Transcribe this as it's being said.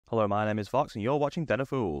Hello, my name is Fox and you're watching Den of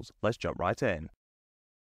Fools. Let's jump right in.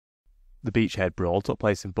 The Beachhead Brawl took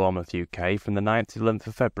place in Bournemouth, UK from the 9th to 11th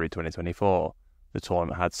of February 2024. The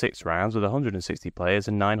tournament had 6 rounds with 160 players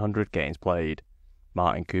and 900 games played.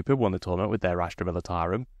 Martin Cooper won the tournament with their Astra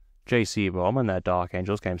Militarum. JC Rom and their Dark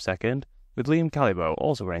Angels came second, with Liam Calibo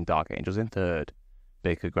also running Dark Angels in third.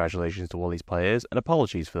 Big congratulations to all these players and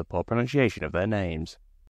apologies for the poor pronunciation of their names.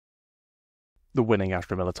 The winning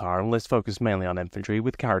Astra Militarum list focused mainly on infantry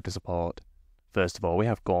with character support. First of all, we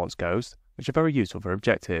have Gaunt's Ghost, which are very useful for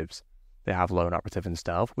objectives. They have lone operative and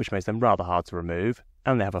stealth, which makes them rather hard to remove,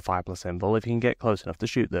 and they have a 5+ symbol if you can get close enough to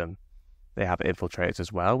shoot them. They have infiltrators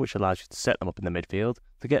as well, which allows you to set them up in the midfield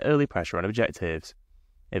to get early pressure on objectives.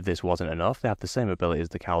 If this wasn't enough, they have the same ability as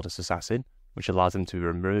the Caldus Assassin, which allows them to be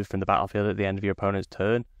removed from the battlefield at the end of your opponent's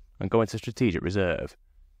turn and go into strategic reserve.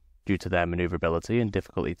 Due to their maneuverability and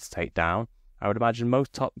difficulty to take down, I would imagine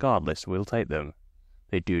most top guard lists will take them.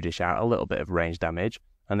 They do dish out a little bit of range damage,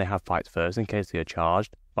 and they have fights first in case they are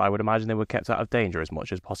charged, but I would imagine they were kept out of danger as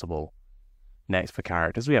much as possible. Next for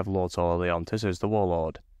characters we have Lord Solar Leontus as the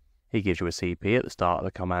Warlord. He gives you a CP at the start of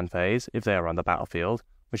the command phase if they are on the battlefield,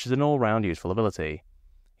 which is an all-round useful ability.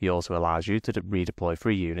 He also allows you to redeploy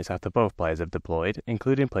 3 units after both players have deployed,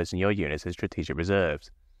 including placing your units in strategic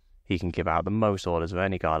reserves. He can give out the most orders of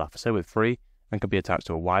any guard officer with 3, and can be attached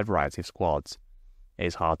to a wide variety of squads. It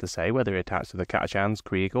is hard to say whether he attached to the Katachans,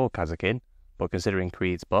 Krieg or Kazakin, but considering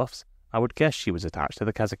Krieg's buffs, I would guess she was attached to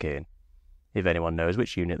the Kazakin. If anyone knows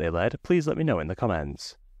which unit they led, please let me know in the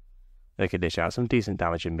comments. They can dish out some decent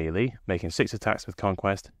damage in melee, making 6 attacks with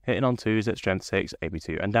Conquest, hitting on 2s at Strength 6, AP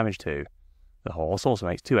 2 and Damage 2. The Horse also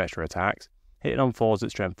makes 2 extra attacks, hitting on 4s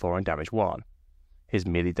at Strength 4 and Damage 1. His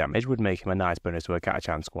melee damage would make him a nice bonus to a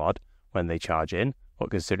Katachan squad when they charge in, but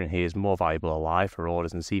considering he is more valuable alive for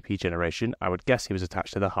orders and CP generation, I would guess he was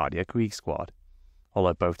attached to the hardier Krieg squad.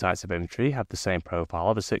 Although both types of infantry have the same profile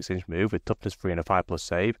of a 6-inch move with toughness 3 and a 5+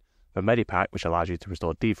 save, the Medipack, which allows you to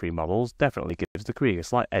restore D3 models, definitely gives the Krieg a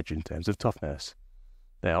slight edge in terms of toughness.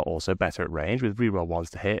 They are also better at range with reroll 1s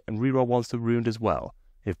to hit and reroll 1s to wound as well,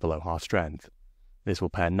 if below half strength. This will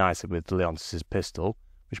pair nicely with Leontus' pistol,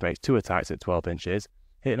 which makes 2 attacks at 12 inches,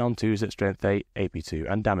 hitting on 2s at Strength 8, AP 2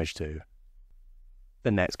 and Damage 2. The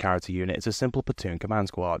next character unit is a simple platoon command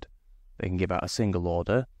squad. They can give out a single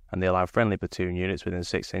order, and they allow friendly platoon units within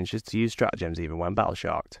 6 inches to use stratagems even when battle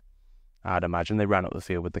shocked. I'd imagine they ran up the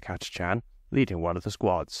field with the Katachan, leading one of the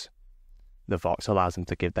squads. The Vox allows them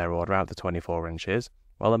to give their order out to 24 inches,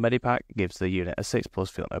 while the Medipack gives the unit a 6+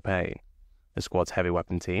 feel no pain. The squad's heavy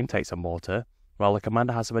weapon team takes a mortar, while the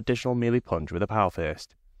commander has some additional melee punch with a power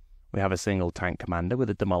fist. We have a single tank commander with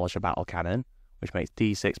a demolisher battle cannon, which makes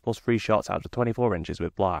D6 plus 3 shots out to 24 inches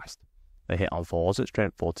with blast. They hit on 4s at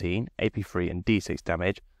strength 14, AP 3 and D6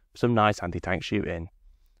 damage for some nice anti-tank shooting.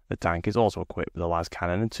 The tank is also equipped with a las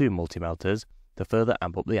cannon and 2 multi-melters to further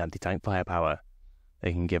amp up the anti-tank firepower.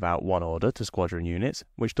 They can give out 1 order to squadron units,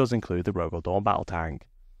 which does include the Rogel Dawn battle tank.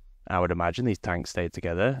 I would imagine these tanks stay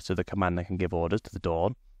together so the commander can give orders to the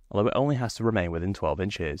Dawn, although it only has to remain within 12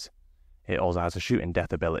 inches. It also has a shooting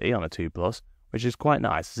death ability on a 2+, which is quite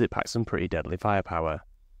nice as it packs some pretty deadly firepower.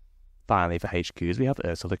 Finally for HQs we have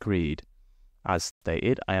Ursula Creed. As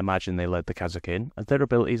stated, I imagine they led the Kazakin, as their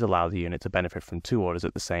abilities allow the unit to benefit from 2 orders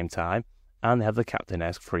at the same time, and they have the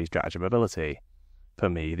Captain-esque free stratagem ability. For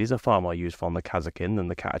me, these are far more useful on the Kazakin than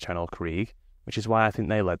the Katachan or Krieg, which is why I think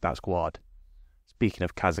they led that squad. Speaking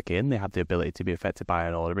of Kazakin, they have the ability to be affected by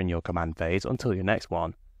an order in your command phase until your next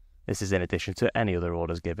one. This is in addition to any other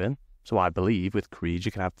orders given, so I believe with Krieg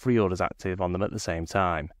you can have 3 orders active on them at the same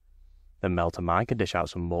time. The Melter Mine can dish out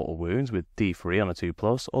some mortal wounds with D3 on a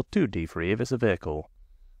 2+, or 2 D3 if it's a vehicle.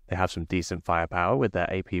 They have some decent firepower with their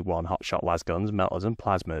AP1 hotshot lasguns, melters and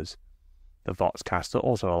plasmas. The Vox Caster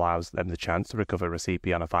also allows them the chance to recover a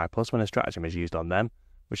CP on a 5+ when a stratagem is used on them,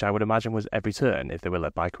 which I would imagine was every turn if they were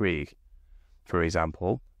led by Krieg. For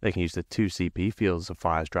example, they can use the 2 CP Fields of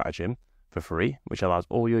Fire stratagem for free, which allows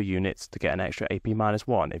all your units to get an extra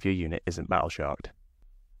AP-1 if your unit isn't battle shocked.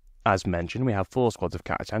 As mentioned, we have 4 squads of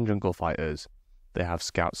Katachan jungle fighters. They have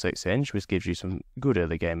Scout 6-inch, which gives you some good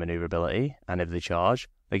early game maneuverability, and if they charge,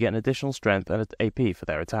 they get an additional strength and an AP for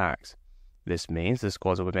their attacks. This means the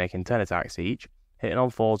squads will be making 10 attacks each, hitting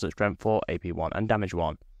on 4s at strength 4, AP 1 and damage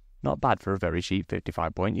 1. Not bad for a very cheap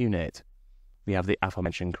 55-point unit. We have the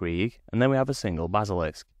aforementioned Krieg, and then we have a single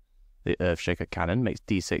Basilisk. The Earthshaker cannon makes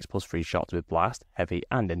D6 plus 3 shots with blast, heavy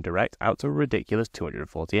and indirect out to a ridiculous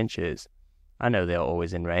 240 inches. I know they are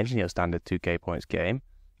always in range in your standard 2k points game,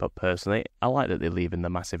 but personally I like that they leave in the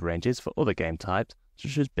massive ranges for other game types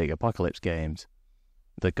such as big apocalypse games.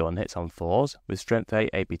 The gun hits on 4s with strength 8,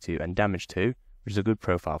 AP 2 and damage 2, which is a good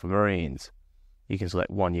profile for Marines. You can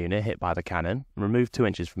select one unit hit by the cannon and remove 2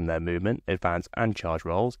 inches from their movement, advance and charge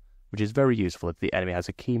rolls, which is very useful if the enemy has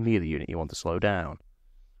a key melee unit you want to slow down.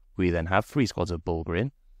 We then have 3 squads of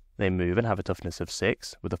Bulgarin. They move and have a toughness of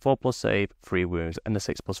 6, with a 4+ save, 3 wounds and a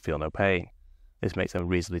 6+ feel no pain. This makes them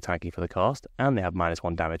reasonably tanky for the cost, and they have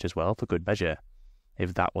 -1 damage as well for good measure.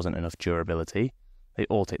 If that wasn't enough durability, they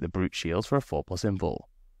all take the brute shields for a 4+ invul.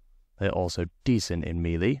 They're also decent in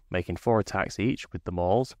melee, making 4 attacks each with the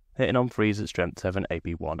mauls, hitting on 3s at strength 7,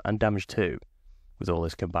 AP 1 and damage 2. With all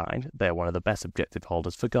this combined, they are one of the best objective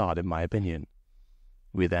holders for guard in my opinion.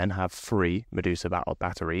 We then have 3 Medusa battle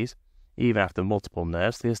batteries. Even after multiple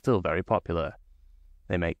nerfs, they are still very popular.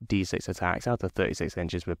 They make D6 attacks out of 36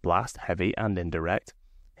 inches with blast, heavy and indirect,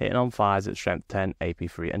 hitting on 5s at strength 10, AP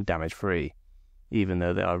 3 and damage 3. Even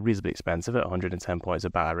though they are reasonably expensive at 110 points a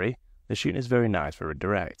battery, the shooting is very nice for a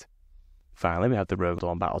direct. Finally, we have the Rogue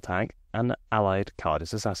Dawn battle tank and the allied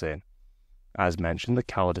Calidus assassin. As mentioned, the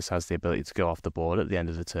Calidus has the ability to go off the board at the end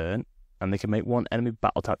of the turn, and they can make 1 enemy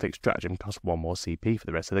battle tactic stratagem cost 1 more CP for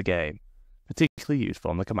the rest of the game, particularly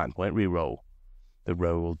useful on the command point reroll. The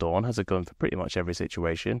Rogue Dawn has a gun for pretty much every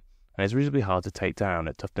situation, and is reasonably hard to take down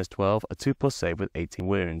at toughness 12, a 2+ save with 18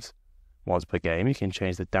 wounds. Once per game, you can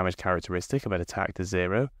change the damage characteristic of an attack to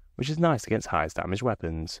 0, which is nice against highest damage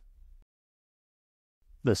weapons.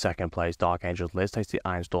 The second place Dark Angels list takes the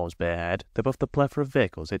Ironstorm Spearhead to buff the plethora of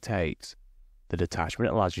vehicles it takes. The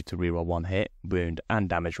detachment allows you to reroll 1 hit, wound and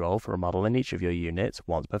damage roll for a model in each of your units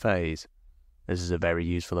once per phase. This is a very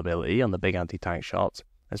useful ability on the big anti-tank shots,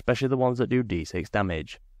 especially the ones that do D6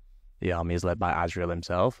 damage. The army is led by Azrael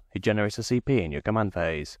himself, who generates a CP in your command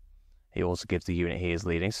phase. He also gives the unit he is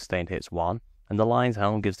leading sustained hits 1, and the Lion's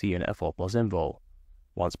Helm gives the unit a 4+ invul.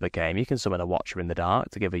 Once per game, you can summon a Watcher in the Dark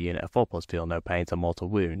to give a unit a 4+ feel no pain to mortal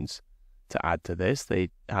wounds. To add to this, they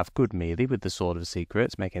have good melee with the Sword of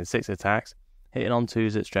Secrets, making 6 attacks, hitting on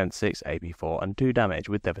 2s at strength 6, AP 4 and 2 damage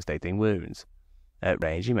with devastating wounds. At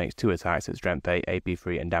range, he makes 2 attacks at strength 8, AP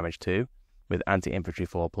 3 and damage 2, with anti-infantry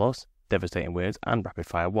 4+, devastating wounds and rapid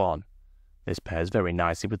fire 1. This pairs very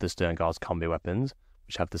nicely with the Stern Guard's combi weapons,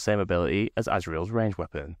 which have the same ability as Azrael's ranged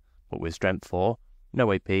weapon, but with strength 4,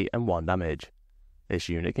 no AP and 1 damage. This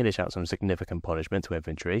unit can dish out some significant punishment to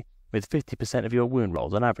infantry, with 50% of your wound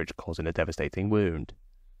rolls on average causing a devastating wound.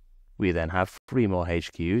 We then have 3 more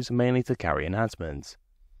HQs, mainly to carry enhancements.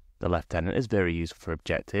 The Lieutenant is very useful for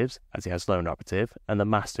objectives, as he has Lone Operative, and the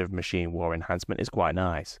Master of Machine War enhancement is quite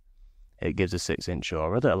nice. It gives a 6-inch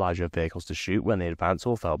aura that allows your vehicles to shoot when they advance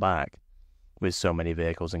or fell back. With so many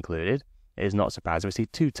vehicles included, it is not surprising we see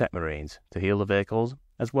 2 Tech Marines to heal the vehicles,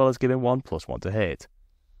 as well as giving 1 + 1 to hit.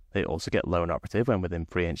 They also get Lone Operative when within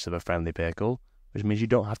 3 inches of a friendly vehicle, which means you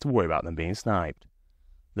don't have to worry about them being sniped.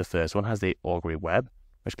 The first one has the Augury Web,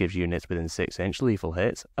 which gives units within 6-inch lethal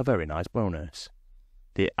hits a very nice bonus.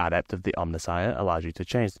 The Adept of the Omnissiah allows you to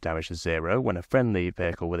change the damage to 0 when a friendly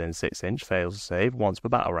vehicle within 6-inch fails to save once per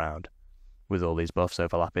battle round. With all these buffs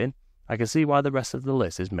overlapping, I can see why the rest of the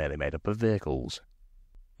list is mainly made up of vehicles.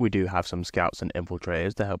 We do have some scouts and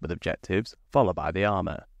infiltrators to help with objectives, followed by the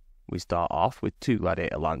armour. We start off with 2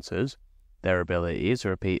 Gladiator Lancers. Their ability is a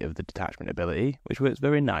repeat of the detachment ability, which works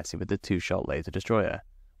very nicely with the 2-shot Laser Destroyer,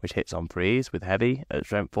 which hits on 3s with heavy at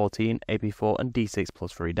strength 14, AP 4 and D6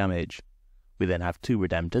 + 3 damage. We then have 2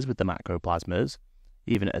 Redemptors with the Macroplasmas.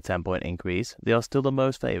 Even at a 10-point increase, they are still the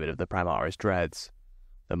most favoured of the Primaris Dreads.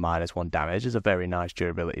 The -1 damage is a very nice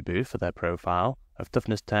durability boost for their profile of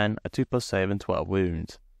toughness 10, a 2+ save and 12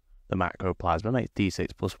 wounds. The Macroplasma makes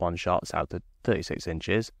D6 + 1 shots out to 36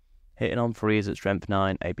 inches, hitting on 3s at strength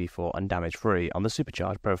 9, AP 4 and damage 3 on the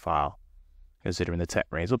supercharged profile. Considering the Tech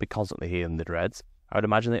Marines will be constantly healing the Dreads, I would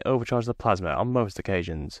imagine they overcharge the plasma on most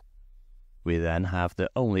occasions. We then have the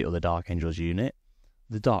only other Dark Angels unit,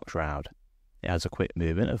 the Dark Shroud. It has a quick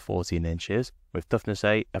movement of 14 inches, with toughness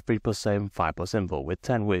 8, a 3+ save and 5+ invul with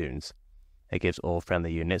 10 wounds. It gives all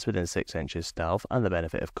friendly units within 6 inches stealth and the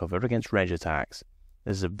benefit of cover against range attacks.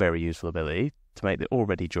 This is a very useful ability to make the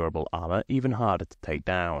already durable armour even harder to take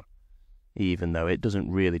down. Even though it doesn't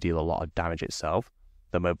really deal a lot of damage itself,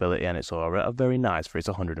 the mobility and its aura are very nice for its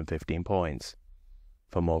 115 points.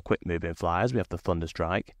 For more quick moving flyers, we have the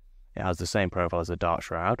Thunderstrike. It has the same profile as the Dark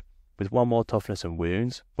Shroud, with 1 more toughness and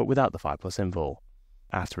wounds, but without the 5+ invul.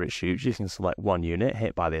 After it shoots, you can select 1 unit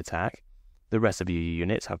hit by the attack. The rest of your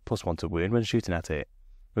units have +1 to wound when shooting at it.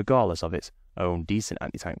 Regardless of its own decent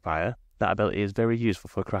anti-tank fire, that ability is very useful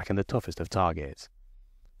for cracking the toughest of targets.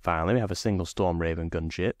 Finally, we have a single Storm Raven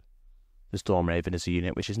gunship. The Storm Raven is a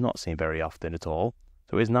unit which is not seen very often at all,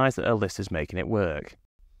 so it is nice that a list is making it work.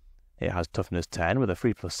 It has toughness 10 with a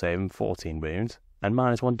 3+ save and 14 wounds, and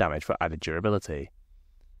 -1 damage for added durability.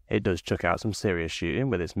 It does chuck out some serious shooting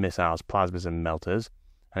with its missiles, plasmas and melters,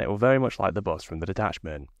 and it will very much like the buffs from the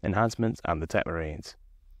detachment, enhancements and the tech marines.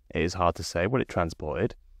 It is hard to say what it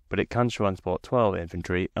transported, but it can transport 12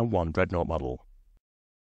 infantry and 1 dreadnought model.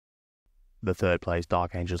 The third place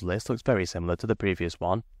Dark Angels list looks very similar to the previous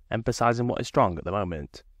one, emphasising what is strong at the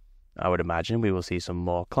moment. I would imagine we will see some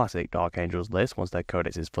more classic Dark Angels lists once their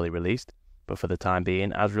codex is fully released, but for the time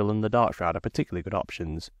being, Azrael and the Darkshroud are particularly good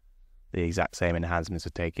options. The exact same enhancements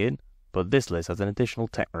are taken, but this list has an additional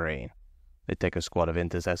tech marine. They take a squad of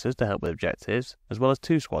intercessors to help with objectives, as well as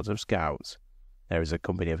 2 squads of scouts. There is a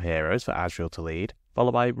company of heroes for Azrael to lead,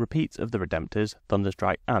 followed by repeats of the Redemptors,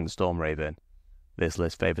 Thunderstrike and Stormraven. This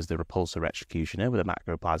list favours the Repulsor Executioner with a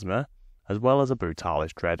Macroplasma, as well as a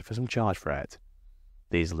Brutalis Dread for some charge threat.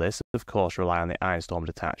 These lists of course rely on the Ironstorm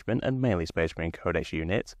detachment and mainly Space Marine Codex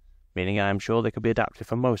units, meaning I am sure they could be adapted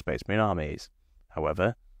for most Space Marine armies.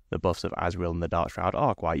 However, the buffs of Azrael and the Darkshroud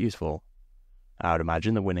are quite useful. I would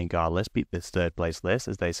imagine the winning guard list beat this third place list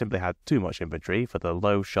as they simply had too much infantry for the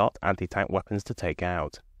low shot anti-tank weapons to take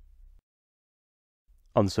out.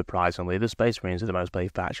 Unsurprisingly, the Space Marines are the most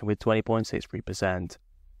played faction with 20.63%.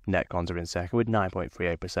 Netcons are in second with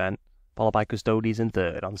 9.38%, followed by Custodes in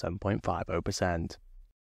third on 7.50%.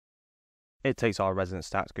 It takes our resident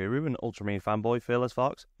stats guru and Ultramarine fanboy Fearless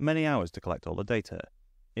Fox many hours to collect all the data.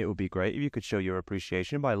 It would be great if you could show your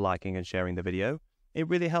appreciation by liking and sharing the video. It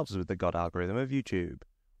really helps us with the God algorithm of YouTube.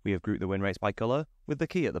 We have grouped the win rates by colour, with the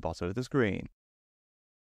key at the bottom of the screen.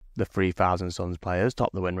 The 3000 Suns players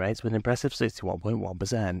top the win rates with an impressive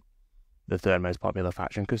 61.1%. The third most popular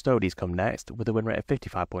faction Custodes come next, with a win rate of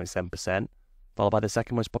 55.7%, followed by the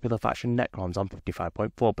second most popular faction Necrons on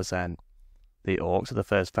 55.4%. The Orcs are the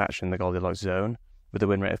first faction in the Goldilocks zone, with a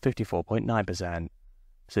win rate of 54.9%.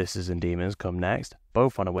 Sisters and Demons come next,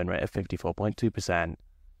 both on a win rate of 54.2%.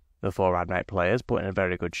 The 4 Admech players put in a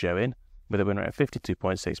very good showing, with a win rate of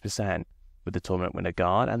 52.6%, with the Tournament winner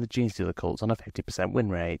Guard and the Genestealer cults on a 50% win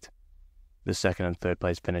rate. The second and third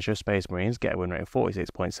place finisher Space Marines get a win rate of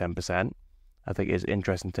 46.7%. I think it is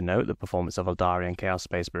interesting to note the performance of Eldari and Chaos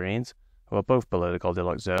Space Marines, who are both below the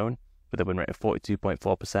Goldilocks zone, with a win rate of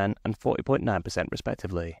 42.4% and 40.9%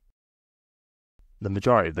 respectively. The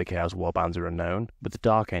majority of the Chaos Warbands are unknown, with the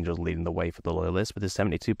Dark Angels leading the way for the Loyalists with a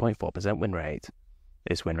 72.4% win rate.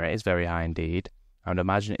 This win rate is very high indeed. I would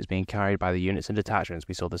imagine it is being carried by the units and detachments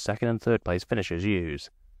we saw the second and third place finishers use.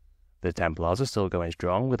 The Templars are still going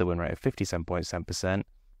strong with a win rate of 57.7%,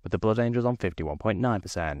 with the Blood Angels on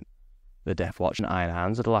 51.9%. The Death Watch and Iron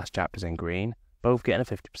Hands are the last chapters in green, both getting a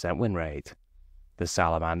 50% win rate. The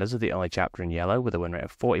Salamanders are the only chapter in yellow with a win rate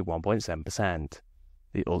of 41.7%.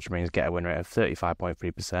 The Ultramarines get a win rate of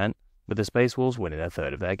 35.3%, with the Space Wolves winning a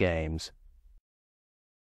third of their games.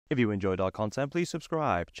 If you enjoyed our content, please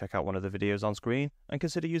subscribe, check out one of the videos on screen, and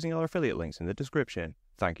consider using our affiliate links in the description.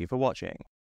 Thank you for watching.